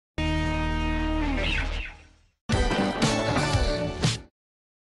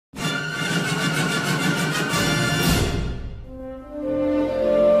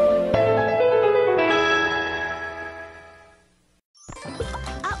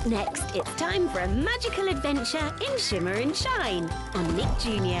Up next, it's time for a magical adventure in Shimmer and Shine on Nick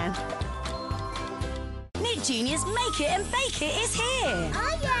Jr. Nick Jr.'s Make It and Bake It is here!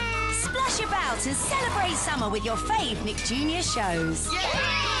 Oh yeah! Splash about and celebrate summer with your fave Nick Jr. shows.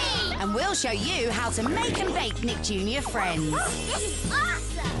 Yay! And we'll show you how to make and bake Nick Jr. friends. This is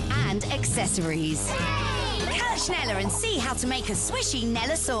awesome! And accessories. Yay! Catch Nella and see how to make a swishy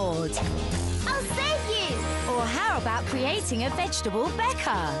Nella sword. I'll save you! Or how about creating a vegetable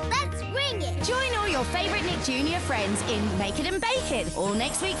Becca? Let's bring it! Join all your favourite Nick Jr. friends in Make It and Bake It, all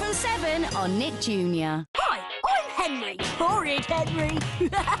next week from 7 on Nick Jr. Hi, I'm Henry. Horrid Henry.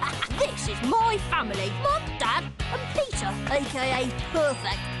 This is my family. Mum, Dad and Peter, a.k.a.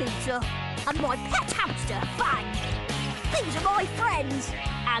 Perfect Peter. And my pet hamster, Fang. These are my friends.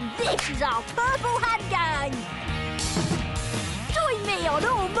 And this is our Purple Hand Gang. Join me on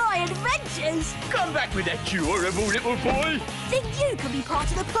all my adventures. Come back with that curable little boy. Then you can be part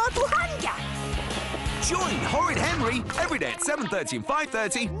of the Purple Hand Gang. Join Horrid Henry every day at 7:30 and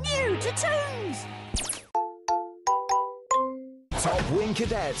 5:30. New to Toons. Top Wing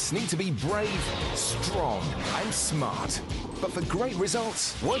cadets need to be brave, strong and smart. But for great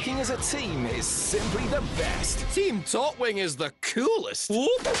results, working as a team is simply the best. Team Top Wing is the coolest.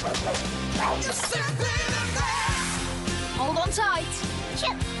 Hold on tight.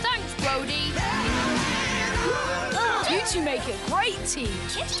 Thanks, Brody. You two make a great team.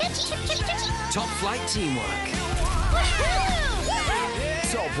 Top flight teamwork.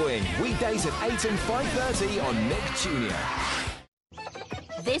 Top Wing, weekdays at 8 and 5:30 on Nick Jr.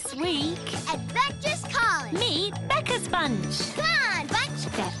 This week, Adventures Calling! meet Becca's Bunch. Come on, Bunch!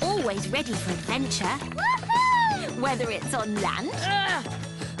 They're always ready for adventure, Woohoo! whether it's on land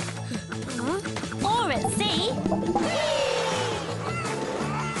or at sea.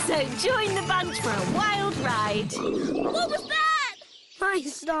 So join the bunch for a wild ride. What was that? My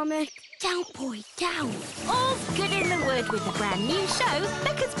stomach. Down, boy, down. All's good in the wood with the brand new show,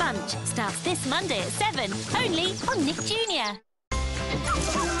 Becca's Bunch. Starts this Monday at 7, only on Nick Jr.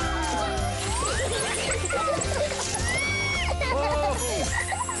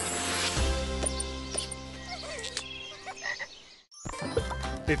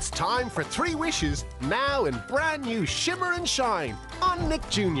 It's time for 3 Wishes, now in brand new Shimmer and Shine on Nick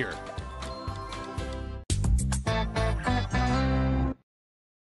Jr.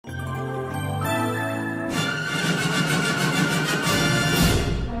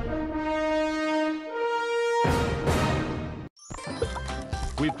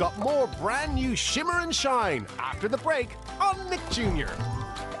 We've got more brand new Shimmer and Shine after the break on Nick Jr.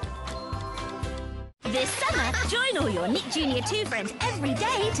 This summer, join all your Nick Jr. 2 friends every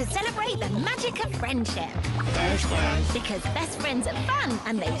day to celebrate the magic of friendship. Because best friends are fun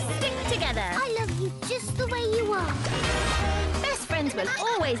and they stick together. I love you just the way you are. Best friends will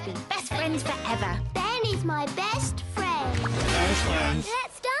always be best friends forever. Ben is my best friend. Let's dance.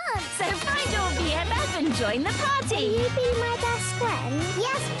 So find your BFF and join the party. Will you be my best friend?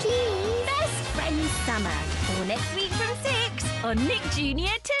 Yes, please. Best Friends Summer. All next week from 6 on Nick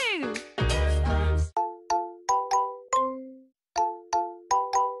Jr. 2.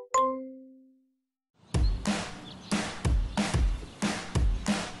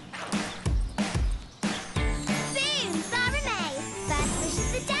 Boom, Sarah May. First wish of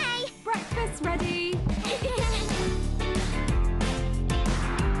the day. Breakfast ready.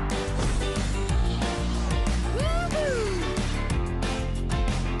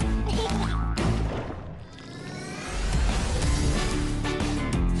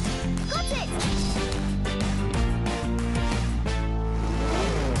 Got it.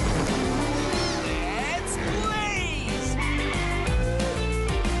 Let's blaze!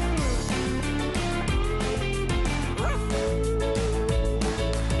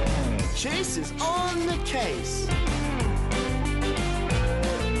 Chase is on the case.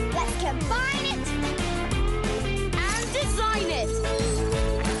 Let's combine it and design it.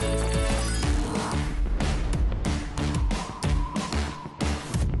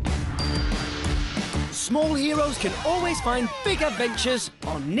 Small heroes can always find big adventures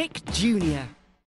on Nick Jr.